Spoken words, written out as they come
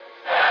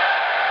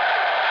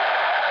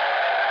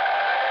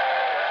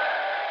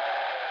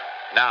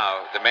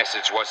Now the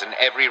message was in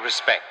every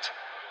respect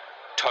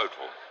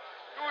total.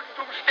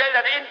 Judentum stellt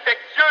eine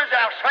infektiöse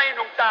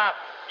Erscheinung dar,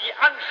 die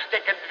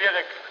ansteckend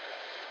wirkt.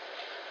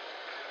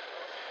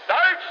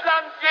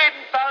 Deutschland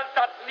jedenfalls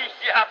hat nicht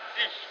die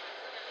Absicht,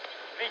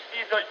 sich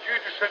dieser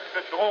jüdischen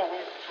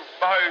Bedrohung zu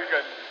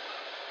beugen,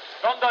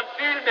 sondern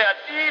vielmehr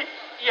die,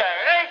 ihr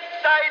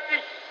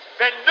rechtzeitig,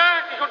 wenn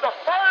nötig, unter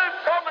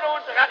vollkommener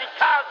und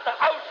radikalster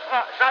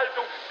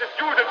Ausschaltung des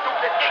Judentums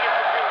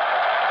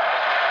entgegenzutreten.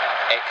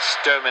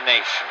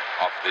 Extermination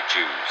of the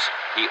Jews.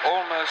 He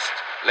almost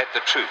let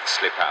the truth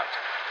slip out.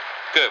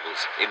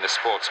 Goebbels in the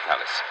Sports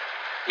Palace.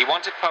 He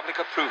wanted public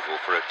approval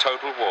for a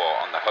total war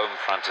on the home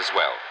front as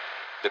well.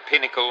 The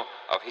pinnacle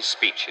of his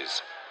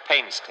speeches,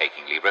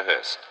 painstakingly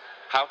rehearsed.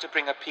 How to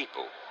bring a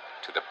people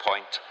to the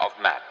point of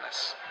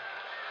madness.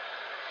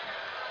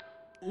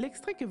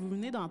 L'extrait que vous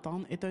venez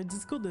d'entendre est un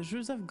discours de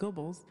Joseph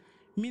Goebbels,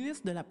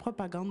 ministre de la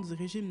propagande du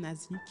régime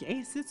nazi, qui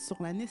insiste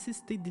sur la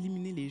nécessité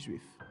d'éliminer les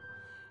Juifs.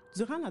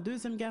 Durant la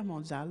Deuxième Guerre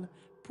mondiale,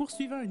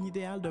 poursuivant un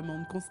idéal de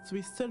monde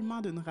constitué seulement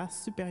d'une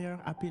race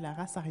supérieure appelée la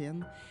race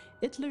aryenne,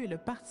 Hitler et le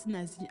parti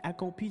nazi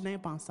accomplissent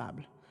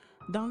l'impensable.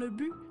 Dans le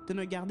but de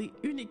ne garder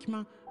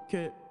uniquement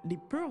que les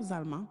purs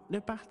Allemands,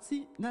 le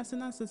Parti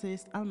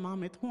national-socialiste allemand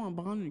mettront en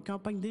branle une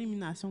campagne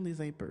d'élimination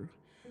des impurs.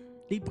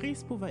 Les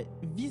principaux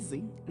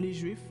visés, les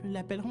Juifs,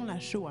 l'appelleront la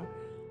Shoah,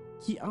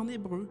 qui en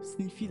hébreu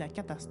signifie la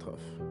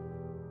catastrophe.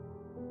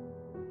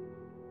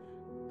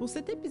 Pour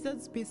cet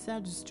épisode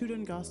spécial du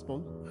Student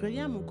Gospel,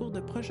 relié à mon cours de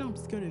projet en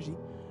psychologie,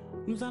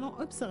 nous allons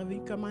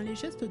observer comment les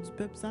gestes du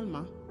peuple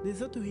allemand,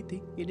 des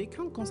autorités et des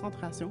camps de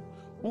concentration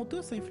ont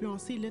tous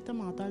influencé l'état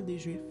mental des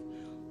Juifs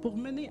pour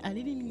mener à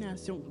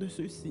l'élimination de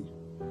ceux-ci,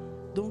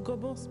 dont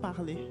Goebbels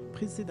parlait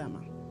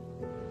précédemment.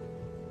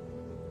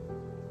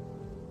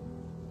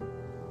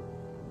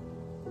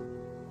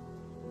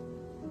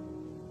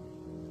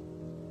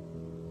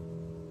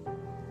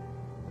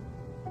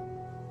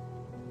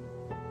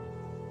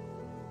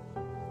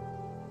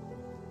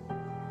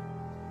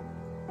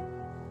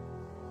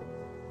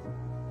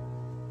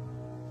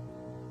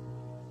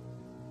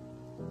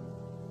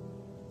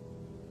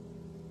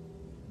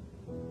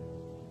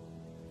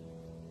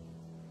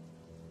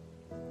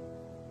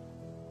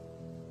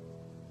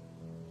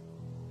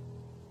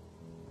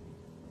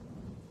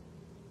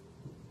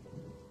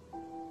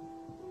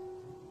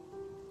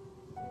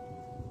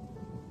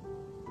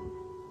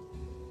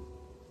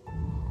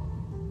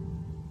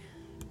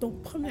 Donc,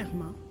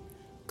 premièrement,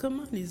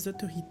 comment les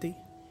autorités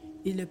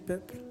et le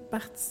peuple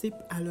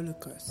participent à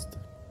l'Holocauste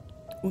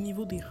au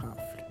niveau des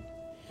rafles.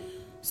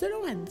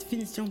 Selon la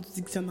définition du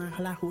dictionnaire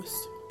Larousse,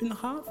 une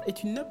rafle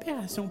est une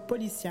opération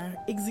policière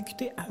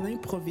exécutée à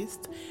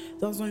l'improviste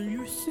dans un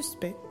lieu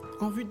suspect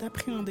en vue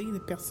d'appréhender les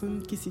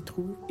personnes qui s'y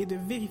trouvent et de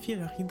vérifier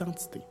leur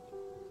identité.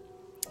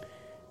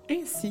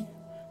 Ainsi,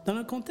 dans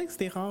le contexte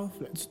des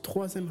rafles du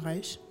Troisième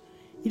Reich,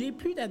 il est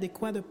plus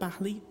adéquat de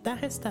parler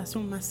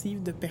d'arrestation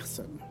massive de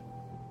personnes.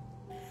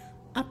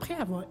 Après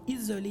avoir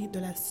isolé de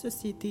la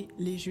société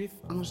les Juifs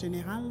en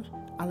général,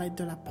 à l'aide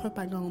de la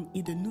propagande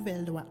et de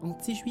nouvelles lois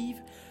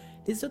anti-juives,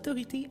 les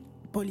autorités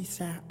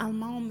policières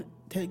allemandes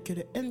telles que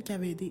le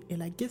NKVD et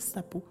la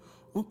Gestapo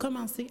ont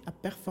commencé à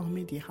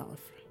performer des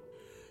rafles.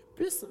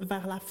 Plus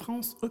vers la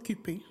France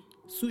occupée,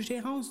 sous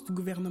gérance du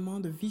gouvernement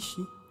de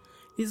Vichy,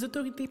 les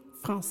autorités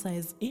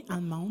françaises et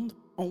allemandes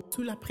ont,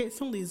 sous la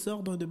pression des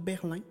ordres de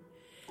Berlin,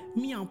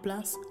 mis en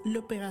place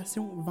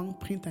l'opération Vent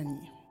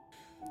printanier.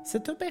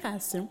 Cette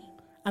opération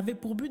avait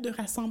pour but de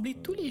rassembler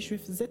tous les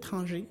Juifs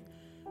étrangers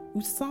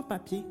ou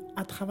sans-papiers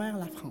à travers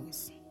la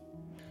France.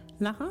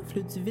 La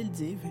rafle du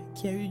Veldiv,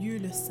 qui a eu lieu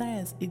le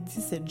 16 et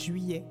 17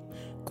 juillet,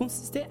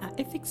 consistait à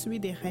effectuer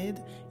des raids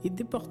et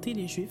déporter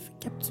les Juifs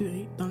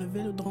capturés dans le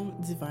vélodrome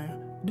d'hiver,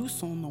 d'où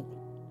son nom.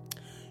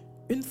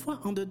 Une fois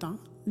en dedans,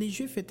 les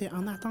Juifs étaient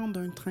en attente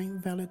d'un train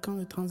vers le camp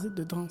de transit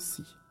de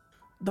Drancy,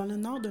 dans le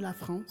nord de la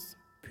France,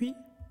 puis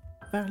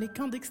vers les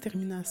camps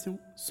d'extermination,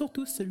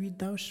 surtout celui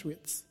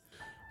d'Auschwitz.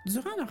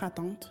 Durant leur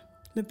attente,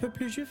 le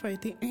peuple juif a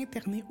été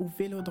interné au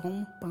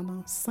vélodrome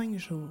pendant 5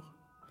 jours.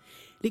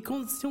 Les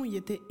conditions y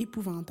étaient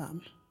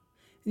épouvantables.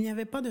 Il n'y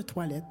avait pas de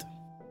toilettes,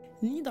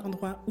 ni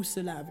d'endroit où se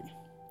laver.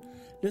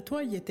 Le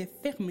toit y était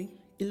fermé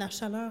et la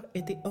chaleur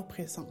était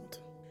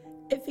oppressante.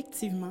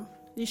 Effectivement,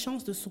 les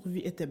chances de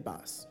survie étaient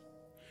basses.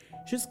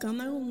 Jusqu'en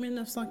août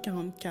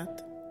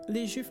 1944,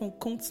 les Juifs ont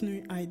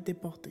continué à être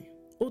déportés.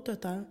 Au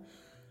total,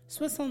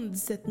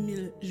 77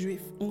 000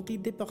 Juifs ont été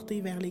déportés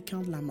vers les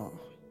camps de la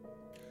mort.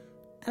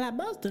 À la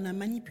base de la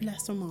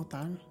manipulation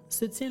mentale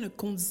se tient le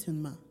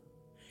conditionnement,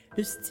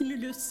 le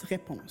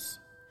stimulus-réponse,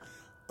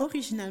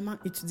 originalement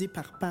étudié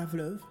par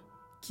Pavlov,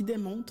 qui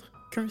démontre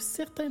qu'un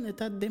certain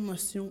état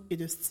d'émotion et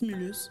de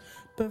stimulus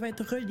peuvent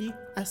être reliés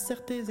à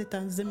certains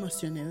états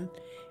émotionnels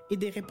et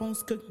des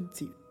réponses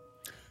cognitives.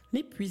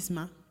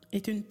 L'épuisement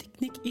est une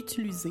technique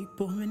utilisée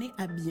pour mener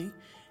à bien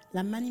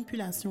la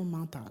manipulation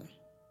mentale.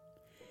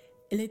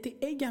 Elle était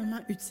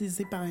également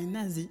utilisée par les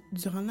nazis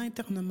durant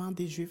l'internement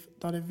des Juifs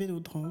dans le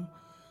vélodrome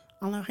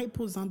en leur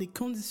imposant des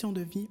conditions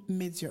de vie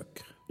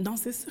médiocres. Dans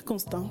ces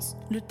circonstances,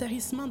 le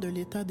tarissement de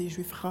l'état des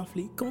Juifs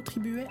raflés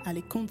contribuait à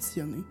les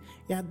conditionner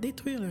et à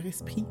détruire leur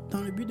esprit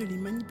dans le but de les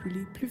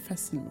manipuler plus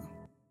facilement.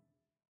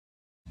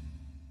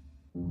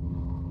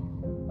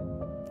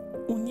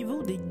 Au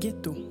niveau des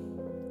ghettos,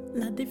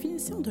 la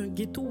définition d'un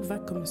ghetto va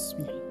comme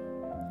suit.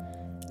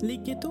 Les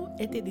ghettos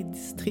étaient des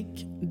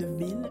districts de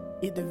villes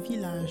et de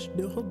villages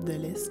d'Europe de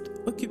l'Est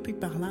occupés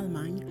par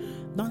l'Allemagne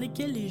dans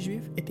lesquels les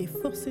Juifs étaient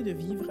forcés de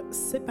vivre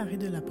séparés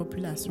de la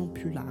population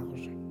plus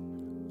large.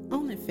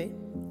 En effet,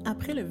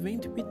 après le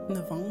 28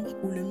 novembre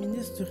où le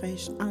ministre du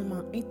Reich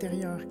allemand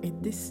intérieur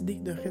est décidé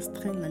de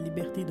restreindre la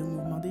liberté de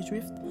mouvement des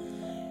Juifs,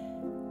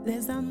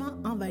 les Allemands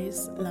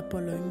envahissent la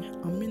Pologne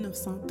en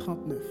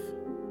 1939.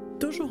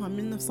 Toujours en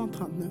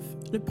 1939,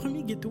 le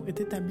premier ghetto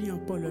est établi en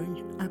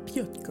Pologne, à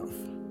Piotrków.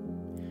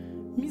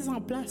 Mis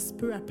en place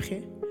peu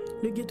après,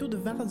 le ghetto de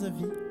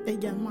Varsovie,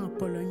 également en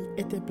Pologne,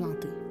 était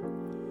planté.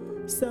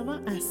 Servant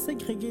à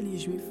ségréguer les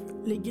Juifs,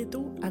 les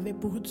ghettos avaient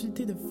pour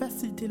utilité de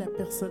faciliter la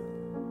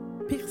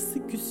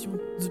persécution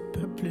du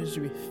peuple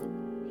juif.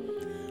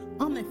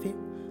 En effet,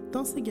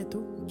 dans ces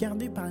ghettos,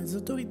 gardés par les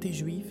autorités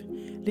juives,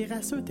 les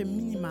rations étaient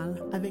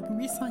minimales avec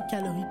 800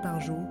 calories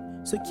par jour,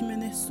 ce qui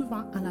menait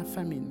souvent à la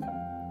famine.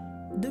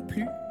 De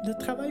plus, le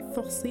travail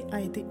forcé a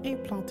été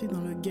implanté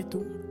dans le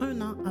ghetto un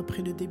an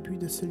après le début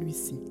de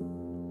celui-ci.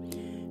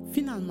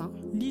 Finalement,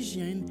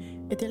 l'hygiène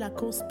était la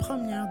cause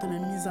première de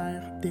la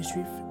misère des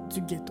Juifs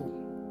du ghetto.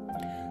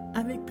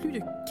 Avec plus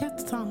de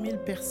 400 000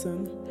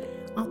 personnes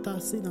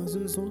entassées dans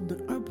une zone de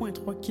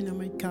 1,3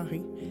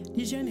 km²,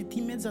 l'hygiène est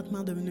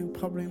immédiatement devenue un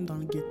problème dans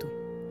le ghetto.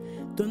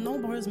 De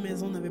nombreuses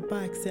maisons n'avaient pas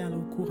accès à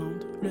l'eau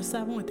courante, le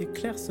savon était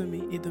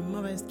clairsemé et de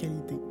mauvaise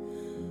qualité.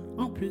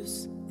 En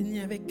plus, il n'y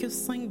avait que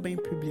 5 bains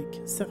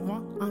publics,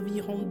 servant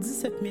environ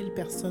 17 000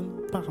 personnes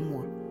par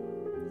mois.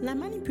 La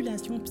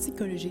manipulation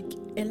psychologique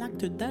est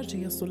l'acte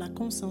d'agir sur la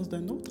conscience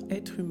d'un autre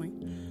être humain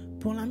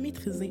pour la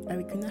maîtriser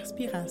avec une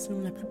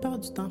aspiration la plupart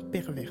du temps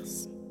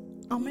perverse.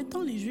 En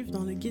mettant les Juifs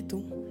dans le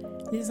ghetto,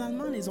 les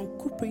Allemands les ont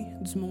coupés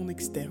du monde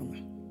externe.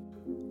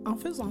 En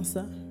faisant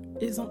ça,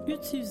 ils ont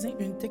utilisé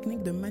une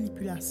technique de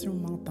manipulation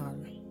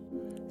mentale.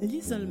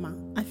 L'isolement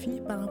a fini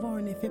par avoir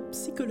un effet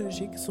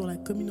psychologique sur la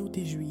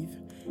communauté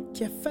juive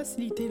qui a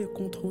facilité le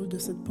contrôle de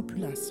cette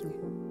population.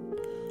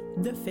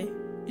 De fait,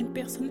 une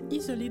personne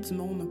isolée du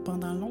monde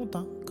pendant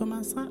longtemps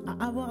commencera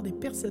à avoir des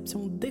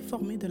perceptions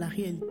déformées de la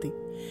réalité,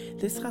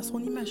 laissera son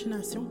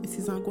imagination et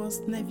ses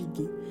angoisses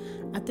naviguer,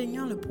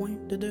 atteignant le point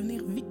de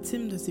devenir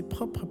victime de ses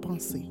propres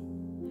pensées.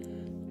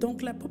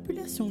 Donc la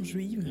population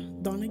juive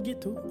dans le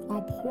ghetto,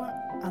 en proie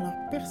à leur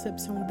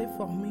perception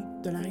déformée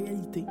de la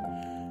réalité,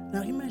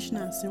 leur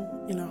imagination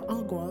et leur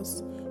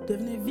angoisse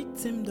devenaient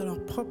victimes de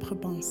leurs propres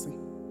pensées.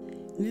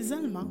 Les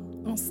Allemands,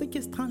 en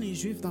séquestrant les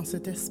Juifs dans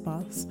cet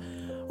espace,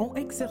 ont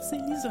exercé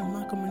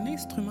l'isolement comme un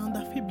instrument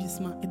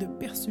d'affaiblissement et de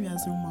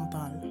persuasion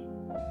mentale.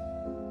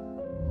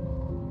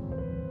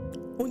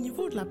 Au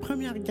niveau de la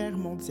Première Guerre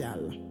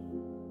mondiale.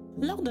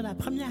 Lors de la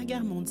Première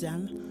Guerre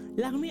mondiale,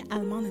 l'armée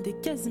allemande était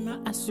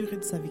quasiment assurée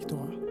de sa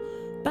victoire.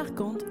 Par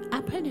contre,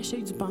 après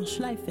l'échec du plan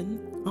Schlieffen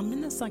en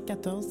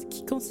 1914,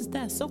 qui consistait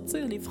à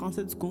sortir les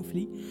Français du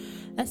conflit,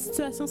 la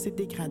situation s'est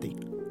dégradée.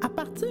 À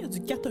partir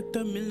du 4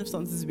 octobre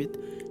 1918,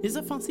 les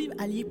offensives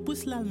alliées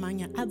poussent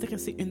l'Allemagne à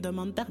adresser une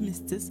demande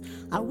d'armistice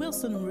à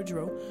Wilson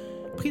Woodrow,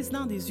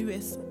 président des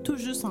US, tout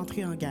juste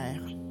entré en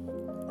guerre.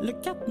 Le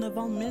 4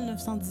 novembre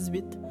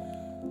 1918,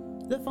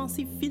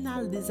 l'offensive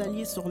finale des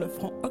Alliés sur le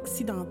front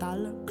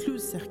occidental clôt le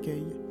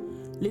cercueil.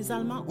 Les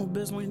Allemands ont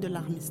besoin de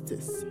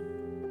l'armistice.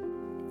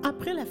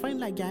 Après la fin de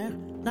la guerre,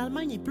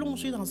 l'Allemagne est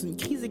plongée dans une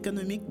crise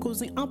économique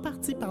causée en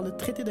partie par le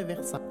traité de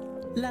Versailles.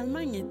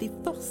 L'Allemagne a été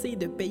forcée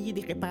de payer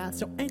des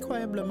réparations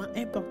incroyablement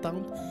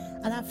importantes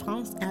à la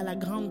France et à la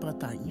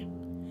Grande-Bretagne.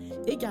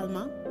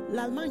 Également,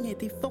 l'Allemagne a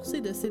été forcée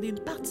de céder une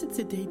partie de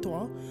ses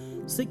territoires,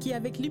 ce qui,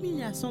 avec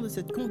l'humiliation de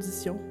cette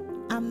condition,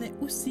 amenait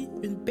aussi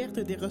une perte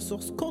des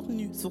ressources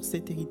contenues sur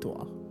ces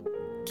territoires.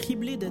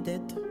 Criblée de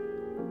dettes,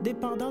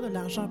 dépendant de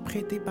l'argent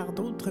prêté par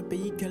d'autres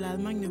pays que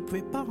l'Allemagne ne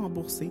pouvait pas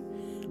rembourser,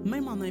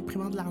 même en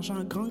imprimant de l'argent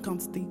en grande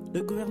quantité,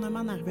 le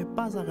gouvernement n'arrivait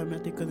pas à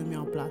remettre l'économie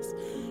en place,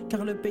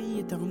 car le pays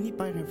était en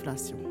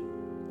hyperinflation.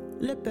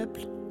 Le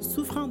peuple,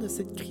 souffrant de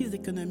cette crise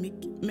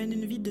économique, mène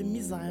une vie de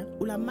misère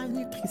où la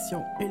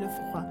malnutrition et le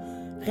froid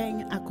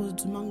règnent à cause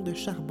du manque de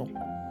charbon.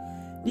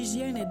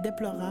 L'hygiène est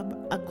déplorable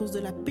à cause de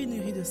la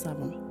pénurie de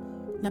savon.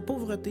 La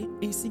pauvreté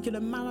ainsi que le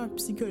malheur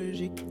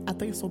psychologique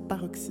atteint son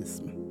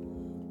paroxysme.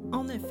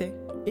 En effet,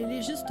 il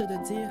est juste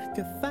de dire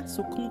que face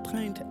aux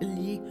contraintes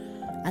liées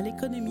à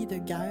l'économie de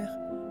guerre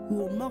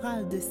ou au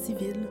moral des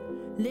civils,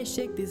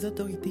 l'échec des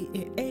autorités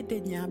est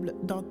indéniable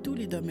dans tous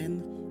les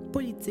domaines,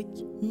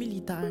 politiques,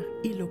 militaires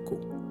et locaux.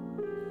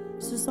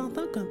 Se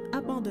sentant comme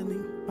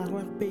abandonnés par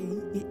leur pays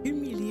et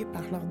humiliés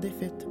par leur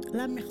défaite,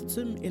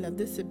 l'amertume et la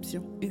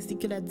déception, ainsi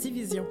que la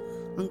division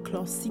en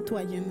classes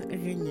citoyennes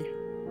régnaient.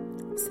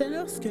 C'est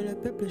lorsque le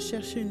peuple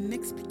cherchait une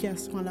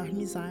explication à leur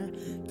misère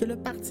que le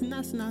Parti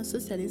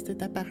national-socialiste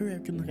est apparu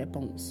avec une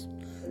réponse,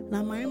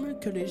 la même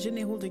que les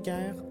généraux de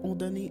guerre ont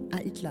donnée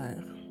à Hitler.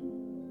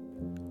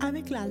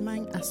 Avec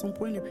l'Allemagne à son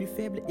point le plus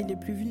faible et le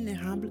plus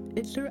vulnérable,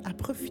 Hitler a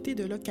profité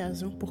de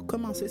l'occasion pour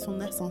commencer son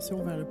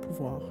ascension vers le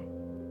pouvoir.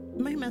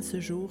 Même à ce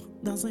jour,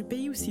 dans un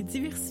pays aussi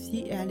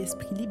diversifié et à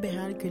l'esprit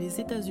libéral que les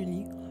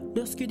États-Unis,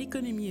 lorsque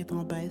l'économie est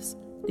en baisse,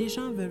 les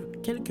gens veulent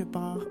quelque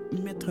part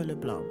mettre le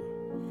blâme.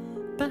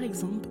 Par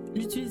exemple,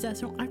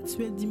 l'utilisation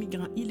actuelle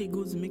d'immigrants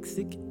illégaux du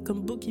Mexique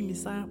comme bouc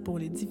émissaire pour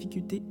les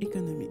difficultés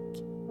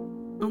économiques.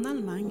 En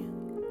Allemagne,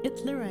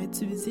 Hitler a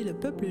utilisé le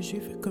peuple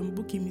juif comme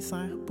bouc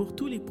émissaire pour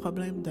tous les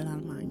problèmes de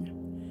l'Allemagne.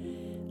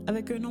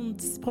 Avec un nombre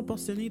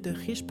disproportionné de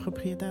riches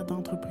propriétaires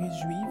d'entreprises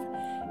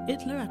juives,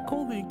 Hitler a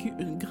convaincu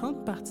une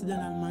grande partie de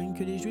l'Allemagne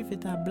que les Juifs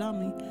étaient à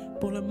blâmer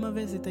pour le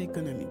mauvais état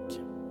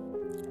économique.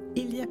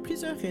 Il y a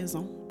plusieurs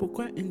raisons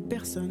pourquoi une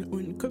personne ou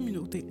une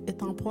communauté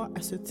est en proie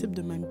à ce type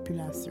de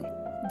manipulation.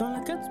 Dans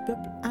le cas du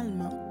peuple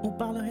allemand, on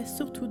parlerait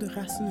surtout de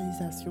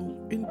rationalisation,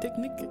 une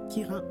technique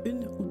qui rend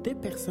une ou des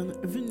personnes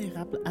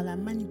vulnérables à la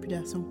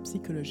manipulation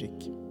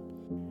psychologique.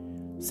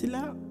 C'est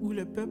là où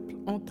le peuple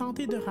ont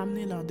tenté de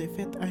ramener leur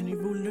défaite à un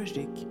niveau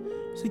logique,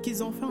 ce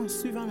qu'ils ont fait en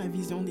suivant la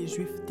vision des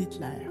Juifs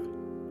d'Hitler.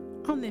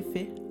 En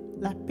effet,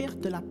 la perte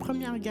de la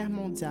Première Guerre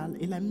mondiale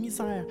et la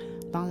misère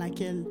dans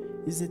laquelle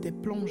ils étaient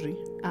plongés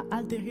a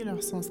altéré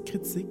leur sens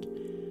critique,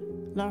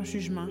 leur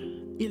jugement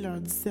et leur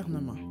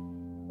discernement.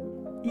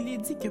 Il est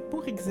dit que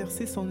pour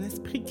exercer son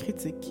esprit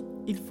critique,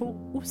 il faut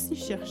aussi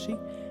chercher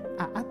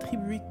à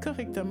attribuer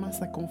correctement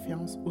sa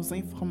confiance aux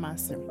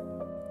informations.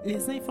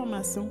 Les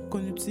informations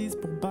qu'on utilise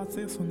pour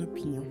bâtir son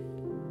opinion.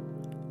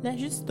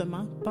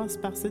 L'ajustement passe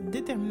par cette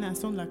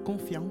détermination de la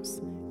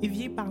confiance et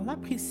vient par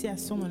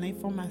l'appréciation de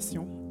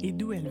l'information et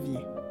d'où elle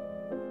vient.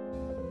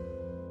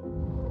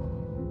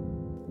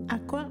 À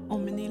quoi ont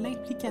mené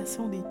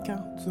l'implication des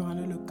camps durant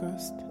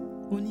l'Holocauste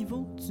au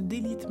niveau du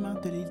délitement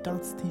de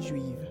l'identité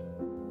juive?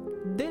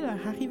 Dès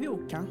leur arrivée au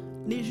camp,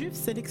 les Juifs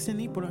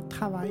sélectionnés pour leur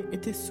travail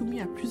étaient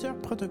soumis à plusieurs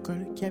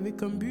protocoles qui avaient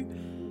comme but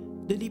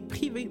de les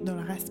priver de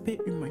leur aspect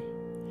humain.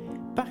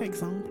 Par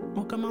exemple,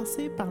 on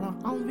commençait par leur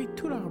enlever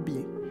tous leurs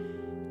biens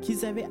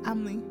qu'ils avaient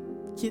amenés,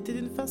 qui étaient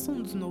d'une façon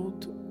ou d'une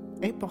autre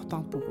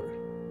importants pour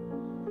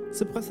eux.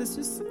 Ce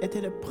processus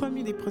était le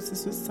premier des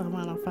processus servant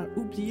à leur faire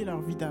oublier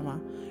leur vie d'avant,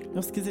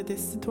 lorsqu'ils étaient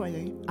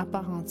citoyens à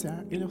part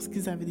entière et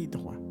lorsqu'ils avaient des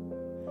droits.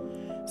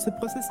 Ce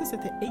processus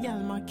était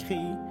également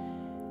créé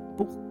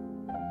pour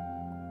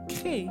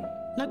créer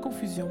la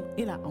confusion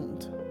et la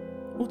honte.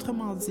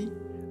 Autrement dit,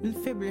 une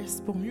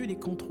faiblesse pour mieux les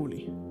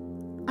contrôler.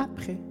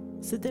 Après,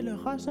 c'était le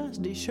rasage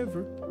des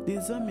cheveux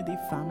des hommes et des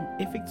femmes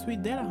effectué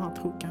dès leur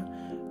entrée au camp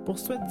pour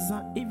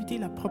soi-disant éviter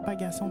la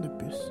propagation de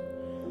puces.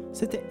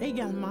 C'était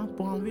également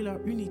pour enlever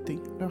leur unité,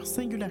 leur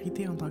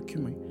singularité en tant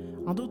qu'humains.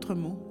 En d'autres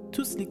mots,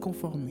 tous les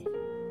conformer.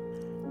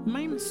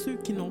 Même ceux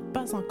qui n'ont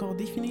pas encore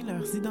défini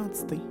leurs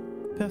identités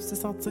peuvent se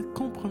sentir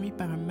compromis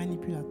par un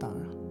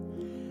manipulateur.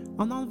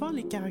 En enlevant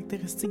les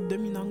caractéristiques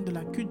dominantes de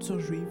la culture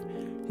juive,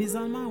 les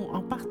Allemands ont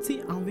en partie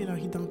enlevé leur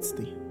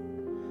identité.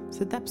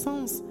 Cette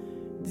absence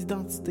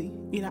d'identité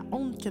et la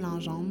honte qu'elle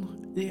engendre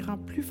les rend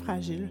plus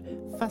fragiles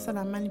face à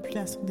la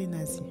manipulation des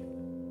nazis.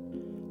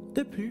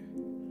 De plus,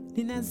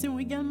 les nazis ont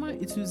également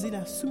utilisé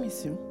la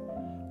soumission,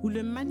 où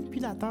le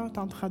manipulateur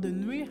tentera de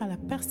nuire à la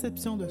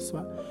perception de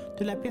soi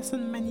de la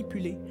personne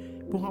manipulée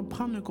pour en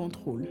prendre le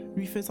contrôle,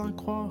 lui faisant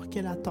croire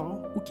qu'elle a tort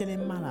ou qu'elle est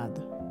malade.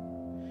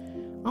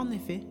 En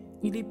effet,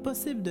 il est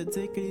possible de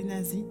dire que les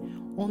nazis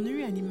ont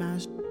eu à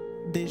l'image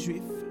des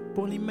Juifs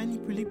pour les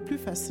manipuler plus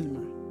facilement.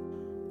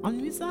 En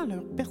nuisant à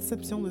leur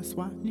perception de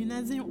soi, les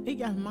nazis ont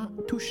également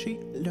touché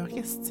leur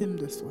estime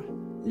de soi.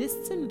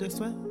 L'estime de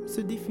soi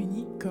se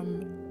définit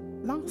comme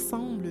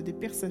l'ensemble des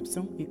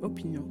perceptions et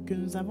opinions que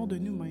nous avons de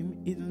nous-mêmes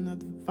et de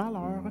notre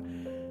valeur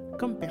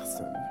comme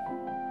personne.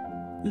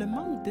 Le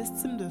manque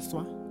d'estime de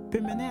soi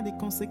peut mener à des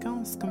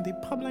conséquences comme des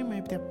problèmes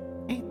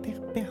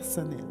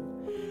interpersonnels.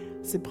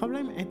 Ces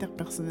problèmes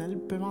interpersonnels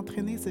peuvent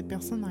entraîner ces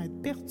personnes à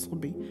être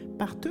perturbées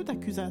par toute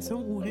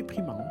accusation ou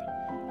réprimande.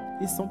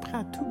 Ils sont prêts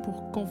à tout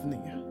pour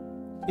convenir.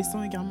 Ils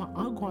sont également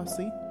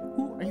angoissés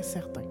ou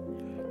incertains.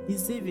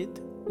 Ils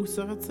évitent ou se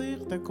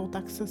retirent d'un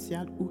contact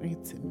social ou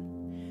intime.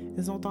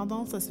 Ils ont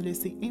tendance à se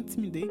laisser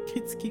intimider,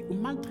 critiquer ou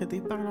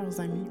maltraiter par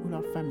leurs amis ou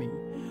leur famille,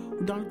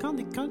 ou dans le camp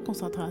des camps de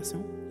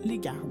concentration, les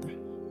gardes.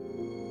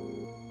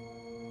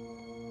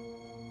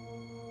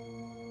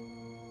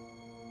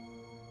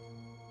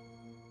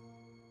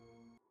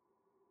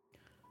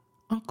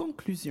 En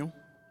conclusion,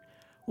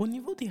 au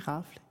niveau des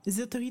rafles,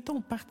 les autorités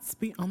ont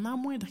participé en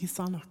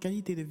amoindrissant leur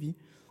qualité de vie,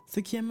 ce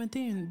qui a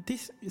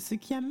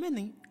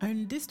mené à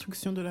une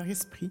destruction de leur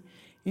esprit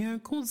et à un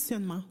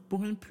conditionnement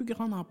pour une plus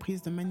grande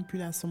emprise de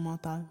manipulation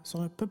mentale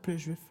sur le peuple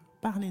juif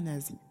par les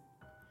nazis.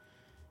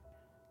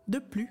 De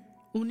plus,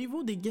 au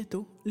niveau des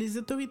ghettos, les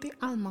autorités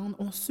allemandes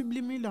ont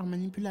sublimé leur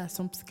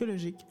manipulation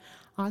psychologique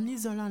en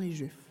isolant les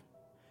juifs.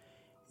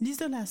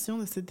 L'isolation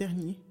de ces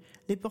derniers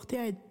les portait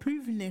à être plus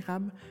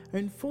vulnérables à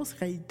une fausse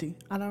réalité,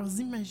 à leur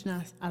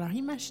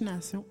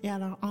imagination et à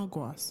leur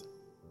angoisse.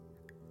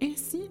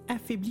 Ainsi,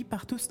 affaiblis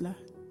par tout cela,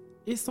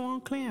 ils sont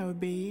enclins à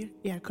obéir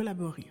et à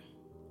collaborer.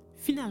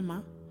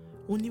 Finalement,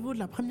 Au niveau de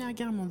la Première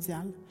Guerre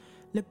mondiale,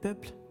 le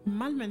peuple,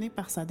 malmené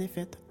par sa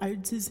défaite, a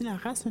utilisé la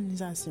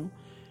rationalisation,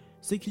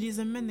 ce qui les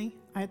a menés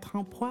à être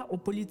en proie aux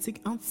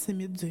politiques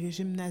antisémites du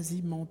régime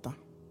nazi montant.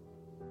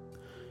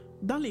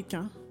 Dans les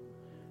camps,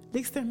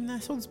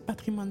 l'extermination du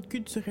patrimoine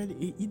culturel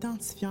et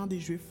identifiant des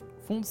Juifs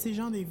font de ces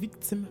gens des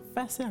victimes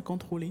faciles à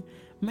contrôler,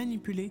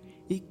 manipuler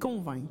et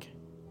convaincre.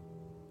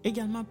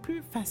 Également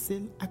plus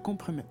faciles à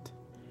compromettre.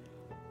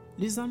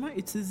 Les Allemands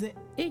utilisaient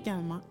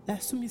également la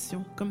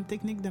soumission comme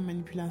technique de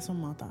manipulation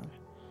mentale.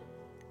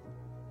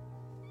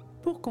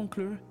 Pour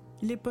conclure,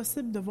 il est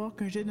possible de voir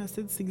qu'un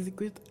génocide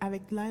s'exécute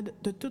avec l'aide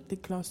de toutes les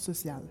classes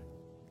sociales.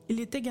 Il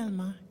est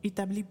également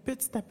établi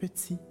petit à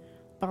petit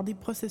par des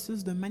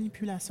processus de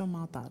manipulation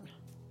mentale.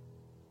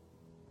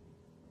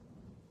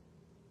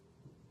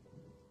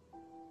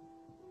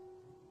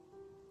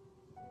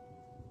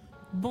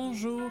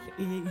 Bonjour,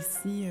 et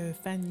ici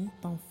Fanny.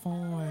 Dans le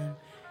fond,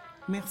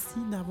 merci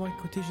d'avoir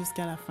écouté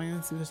jusqu'à la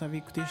fin. Si vous avez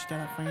écouté jusqu'à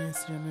la fin,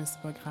 si jamais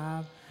c'est pas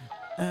grave.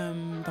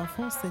 Dans le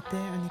fond, c'était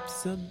un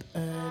épisode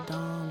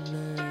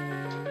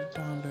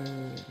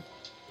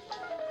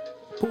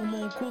pour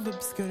mon cours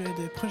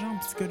de projet en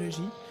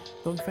psychologie.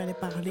 Donc, il fallait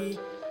parler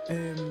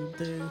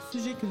de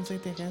sujets qui nous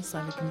intéressent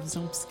avec une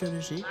vision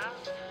psychologique.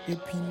 Et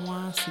puis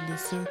moi, c'est de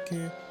ça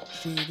que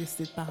j'ai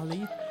décidé de parler.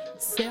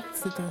 Certes,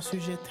 c'est un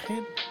sujet très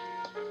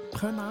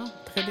prenant,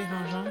 très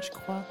dérangeant, je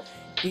crois.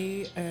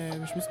 Et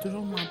je me suis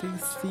toujours demandé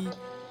si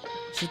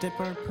j'étais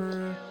pas un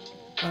peu...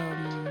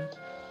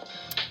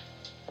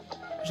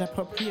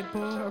 j'appropriais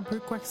pas un peu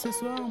quoi que ce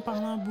soit en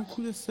parlant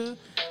beaucoup de ça.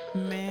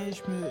 Mais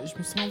je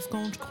me suis rendu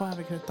compte, je crois,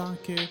 avec le temps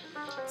que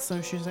c'est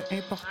un sujet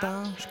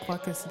important. Je crois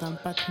que c'est dans le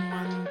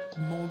patrimoine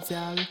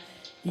mondial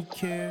et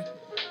que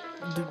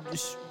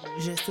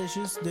j'essaie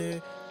juste de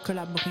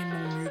collaborer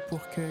mon mieux pour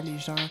que les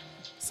gens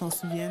s'en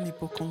souviennent et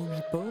pour qu'on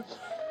n'oublie pas.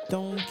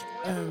 Donc,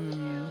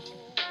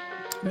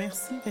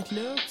 merci d'être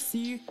là.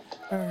 Aussi,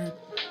 une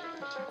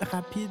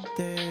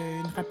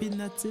rapide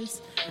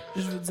notice.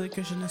 Je veux dire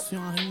que je ne suis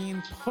en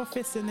rien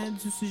professionnelle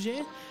du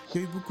sujet.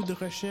 Il y a eu beaucoup de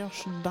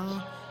recherches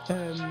dans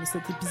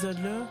cet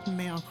épisode-là,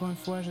 mais encore une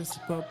fois, je ne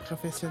suis pas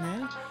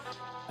professionnelle.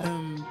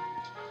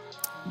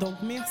 Donc,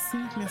 merci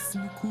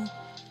beaucoup,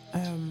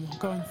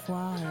 encore une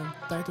fois,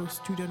 d'être au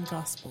Student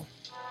Gospel.